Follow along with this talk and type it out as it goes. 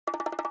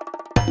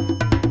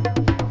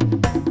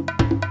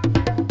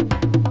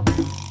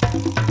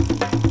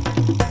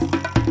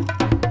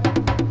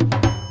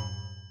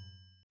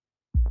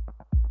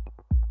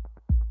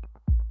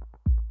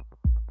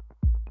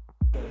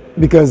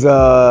Because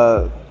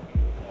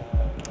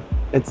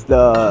it's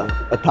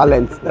a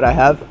talent that I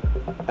have,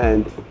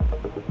 and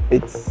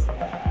it's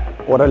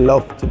what I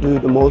love to do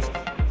the most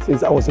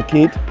since I was a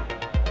kid.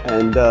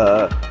 And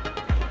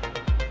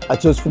I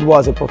chose football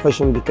as a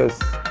profession because,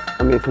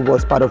 I mean, football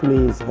is part of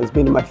me, has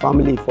been in my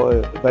family for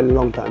a very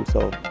long time,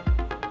 so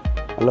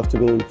I love to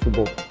be in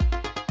football.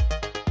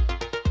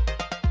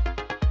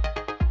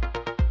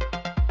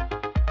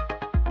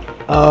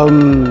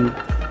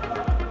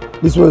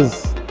 This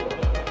was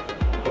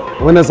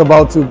when I was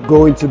about to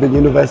go into the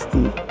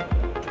university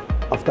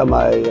after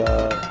my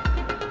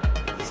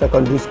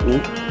secondary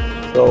school.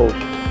 So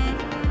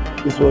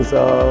this was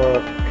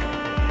a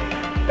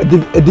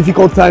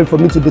difficult time for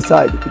me to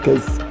decide,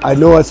 because I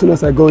know as soon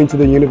as I go into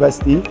the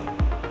university,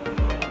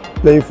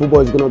 playing football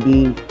is going to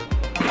be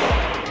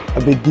a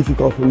bit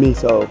difficult for me.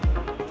 So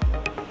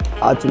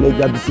I had to make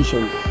that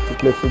decision to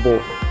play football.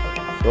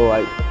 So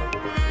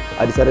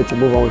I decided to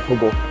move on with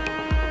football.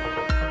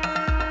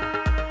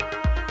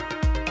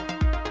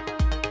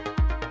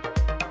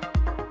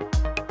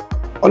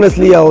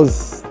 Honestly, I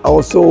was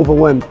so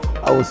overwhelmed.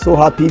 I was so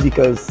happy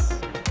because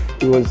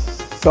it was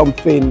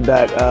something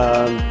that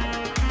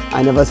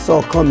I never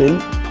saw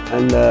coming,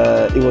 and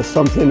it was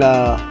something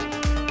I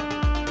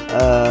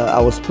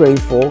was praying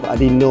for. I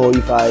didn't know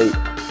if I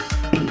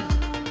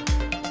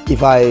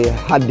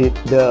had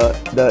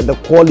the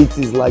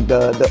qualities like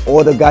the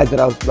other guys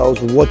that I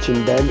was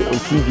watching then on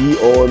TV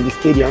or in the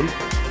stadium.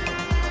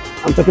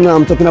 I'm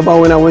talking about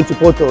when I went to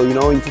Porto, you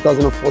know, in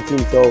 2014.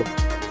 So.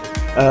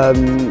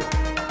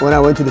 When I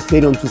went to the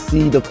stadium to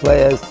see the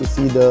players, to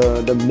see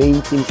the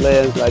main team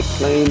players like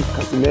Klein,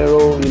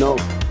 Casemiro, you know,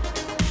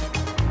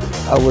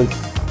 I was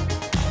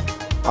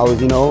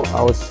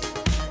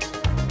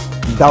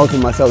doubting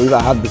myself if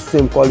I have the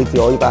same quality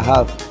or if I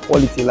have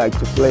quality like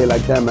to play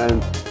like them,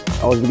 and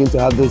I was beginning to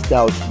have those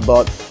doubts.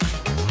 But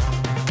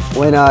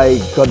when I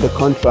got the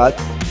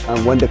contract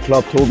and when the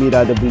club told me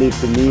that they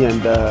believed in me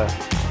and the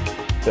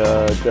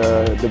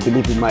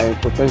belief in my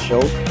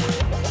potential,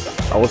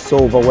 I was so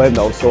overwhelmed.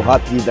 I was so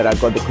happy that I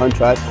got the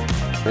contract,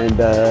 and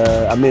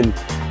I mean,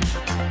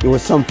 it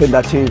was something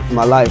that changed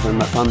my life and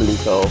my family.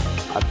 So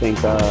I think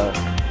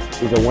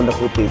it's a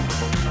wonderful thing.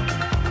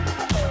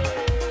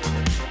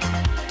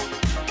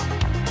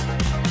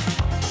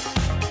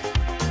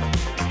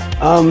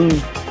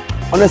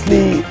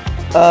 Honestly,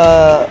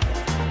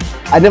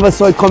 I never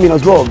saw it coming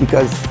as well,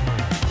 because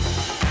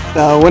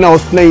when I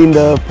was playing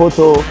the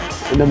Porto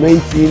in the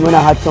main team, when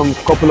I had some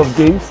couple of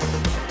games,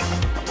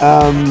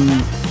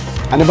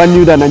 I never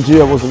knew that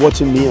Nigeria was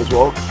watching me as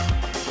well.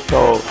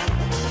 So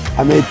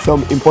I made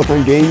some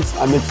important games.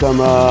 I made some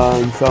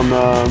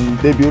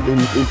debut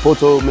in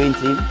Porto main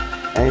team,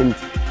 and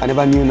I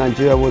never knew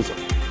Nigeria was,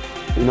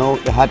 you know,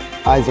 they had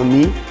eyes on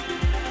me.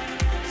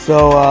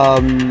 So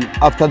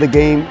after the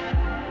game,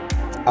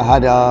 I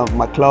had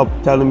my club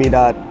telling me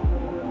that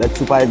the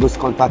Super Eagles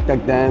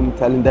contacted them,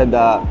 telling them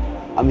that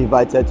I'm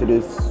invited to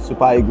the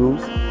Super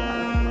Eagles.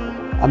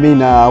 I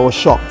mean, I was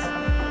shocked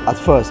at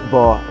first,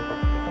 but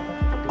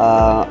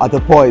at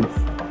the point,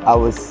 I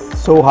was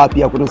so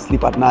happy I couldn't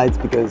sleep at night,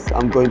 because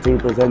I'm going to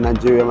represent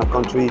Nigeria, my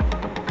country,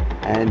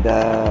 and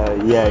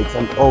yeah, it's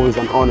always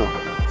an honor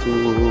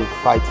to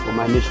fight for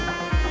my nation.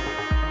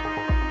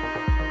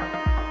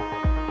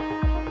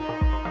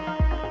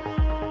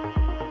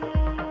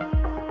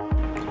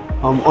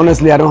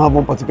 Honestly, I don't have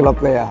one particular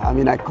player. I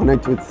mean, I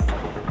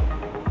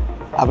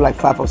have like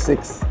 5 or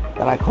 6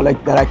 that I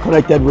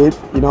connected with,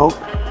 you know.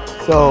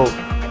 So,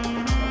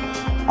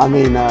 I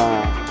mean,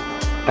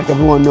 like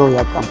everyone knows,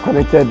 like I'm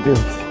connected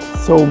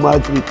so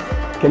much with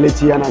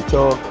Kelechi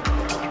Iheanacho,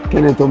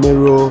 Kenneth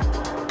Omero,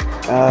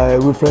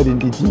 Wilfred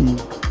Ndidi,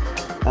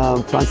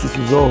 Francis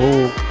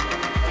Uzoho.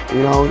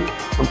 You know,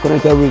 I'm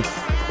connected with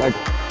like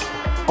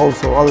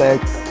also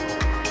Alex.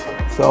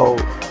 So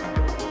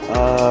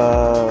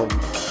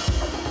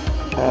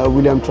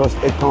William Trust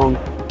Ekong,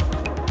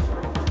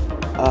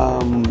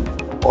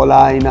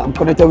 Ola. I'm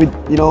connected with,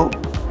 you know,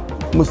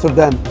 most of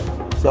them.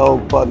 So,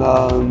 but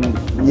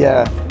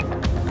yeah.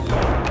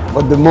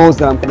 But the most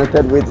that I'm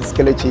connected with is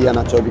Kelechi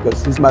Iheanacho,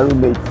 because he's my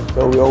roommate.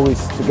 So we're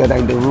always together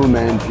in the room,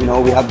 and you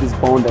know, we have this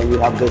bond and we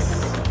have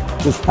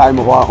this time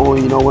of our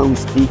own, you know, when we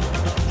speak,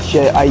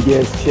 share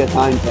ideas, share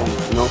times, and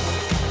you know.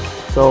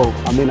 So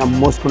I mean, I'm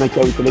most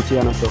connected with Chidozie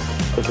Awaziem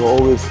because we're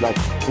always like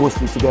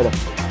mostly together.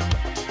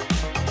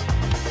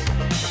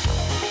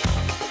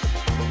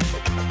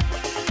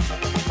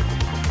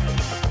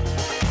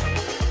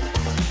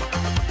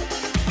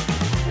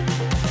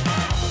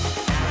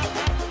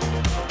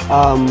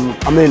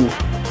 I mean,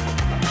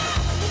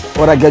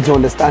 what I get to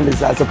understand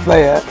is, as a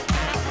player,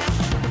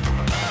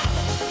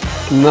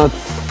 not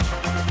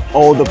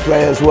all the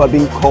players who are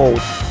being called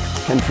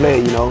can play,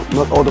 you know.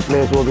 Not all the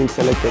players who are being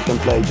selected can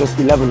play. Just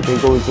 11 can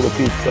go into the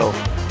pitch. So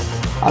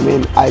I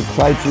mean, I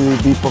try to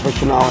be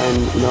professional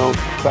and, you know,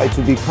 try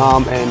to be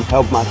calm and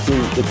help my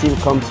team. The team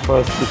comes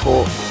first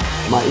before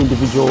my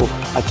individual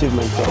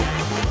achievement. So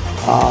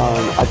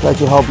I try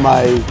to help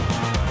my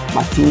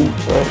team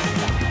first,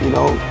 you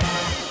know,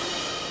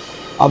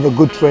 have a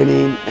good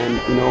training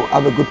and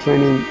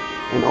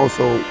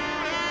also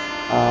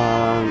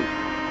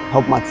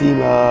help my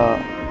team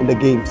in the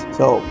games.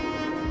 So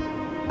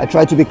I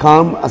try to be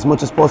calm as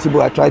much as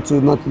possible. I try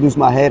to not lose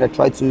my head. I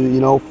try to, you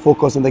know,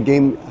 focus on the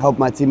game, help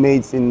my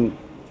teammates in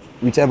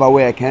whichever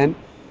way I can.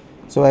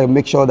 So I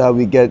make sure that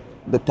we get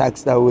the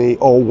task that we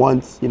all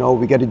want, you know,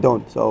 we get it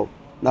done. So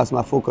that's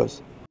my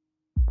focus.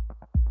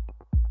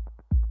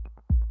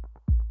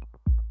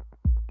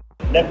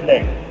 Left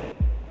leg.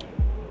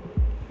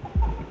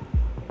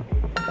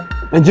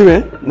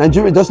 Nigeria,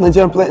 just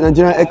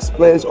Nigerian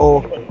ex-players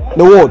or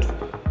the world?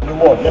 The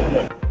world, left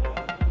leg.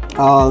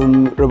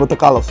 Roberto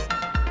Carlos.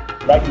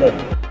 Right leg.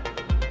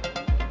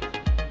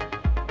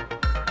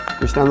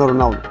 Cristiano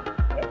Ronaldo.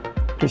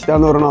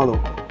 Cristiano Ronaldo.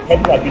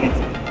 Heading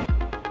ability.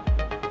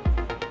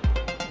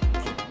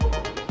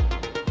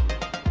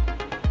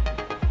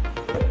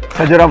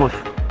 Sergio Ramos.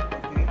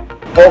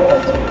 Ball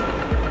control.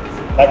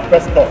 Like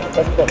first touch,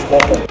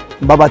 ball control.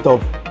 Babatov.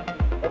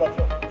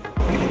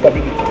 Physical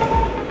ability.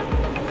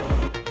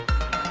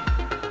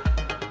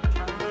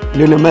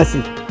 Lionel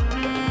Messi.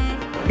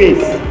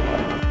 Pace.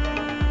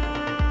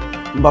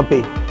 Mbappe.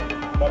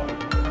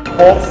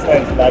 Ball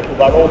sense, like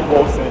overall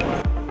ball sense.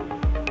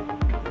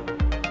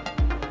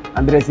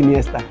 Andres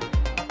Iniesta.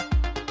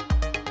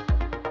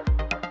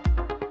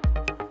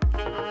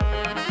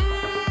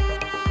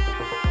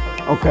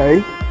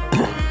 Okay.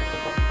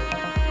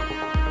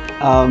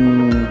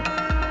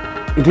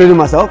 Including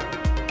myself.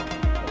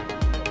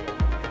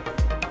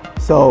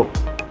 So,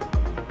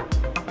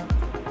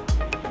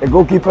 the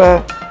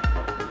goalkeeper,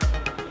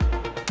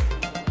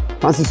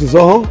 Francis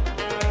Uzoho.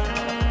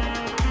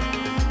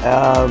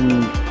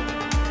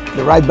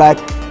 The right back,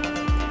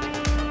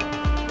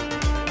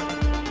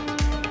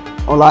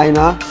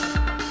 Olaina.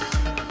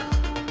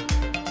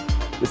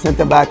 The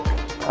centre back,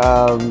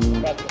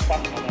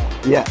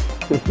 yeah,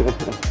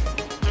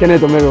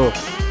 Kenneth Omero.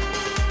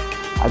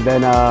 And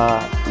then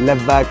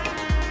left back,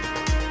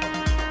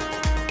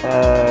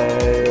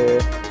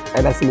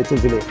 Ederson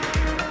Echezile.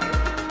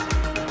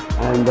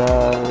 And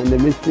in the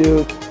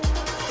midfield,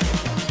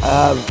 I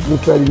have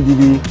Wilfred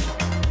Ndidi,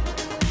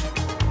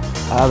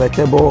 I have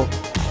Etebo,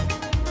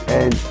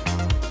 and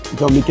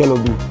John Mikel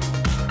Obi.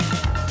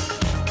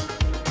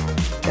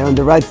 And on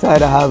the right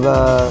side, I have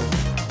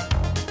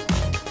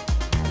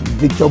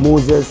Victor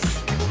Moses,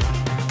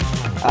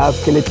 I have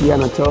Kelechi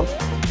Iheanacho,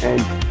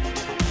 and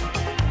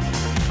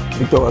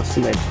Victor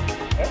Osimhen.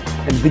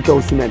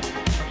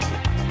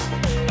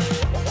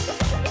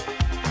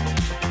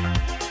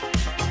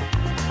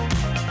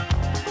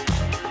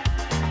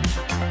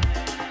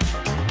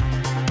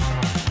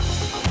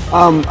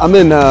 I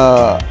mean,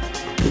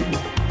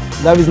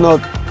 that is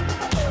not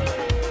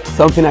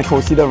something I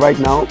consider right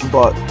now,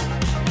 but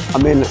I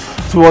mean,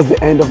 towards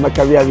the end of my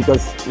career,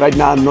 because right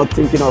now I'm not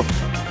thinking of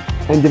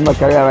ending my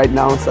career right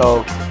now.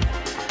 So,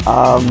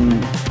 I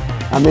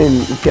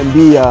mean, it can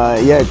be,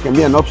 it can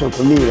be an option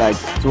for me, like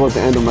towards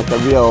the end of my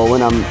career or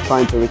when I'm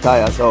trying to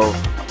retire. So,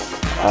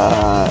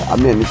 I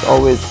mean, it's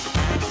always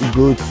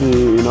good to,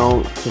 you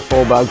know, to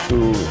fall back to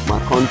my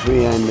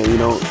country and, you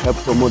know, help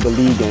promote the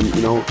league and,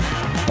 you know,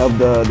 help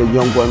the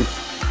young ones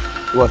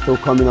who are still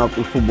coming up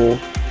in football,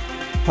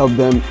 help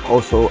them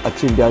also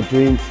achieve their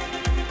dreams.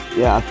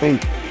 Yeah, I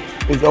think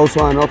it's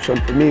also an option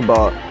for me,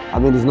 but I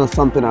mean, it's not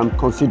something I'm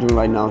considering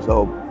right now.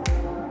 So,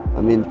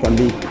 I mean, it can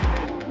be.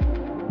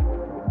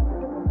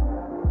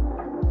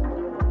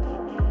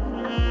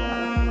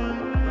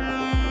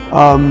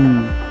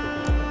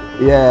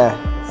 Yeah,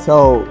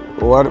 so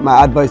what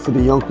my advice to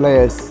the young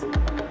players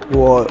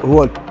who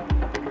are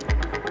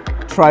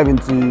striving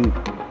to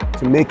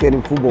make it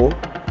in football,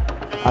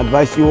 I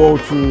advise you all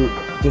to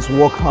just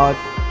work hard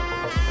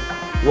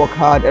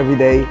every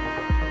day,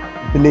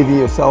 believe in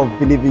yourself,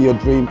 believe in your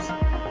dreams,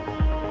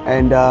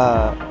 and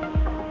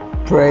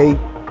pray,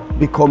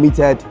 be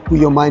committed, put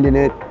your mind in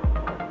it,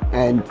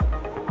 and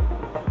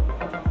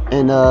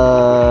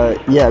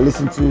yeah,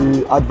 listen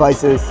to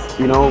advices,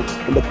 you know,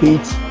 in the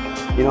pitch,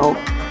 you know,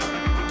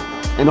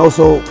 and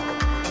also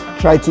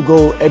try to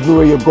go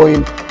everywhere you're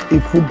going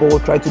in football,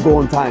 try to go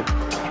on time.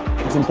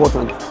 It's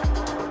important.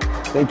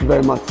 Thank you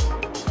very much.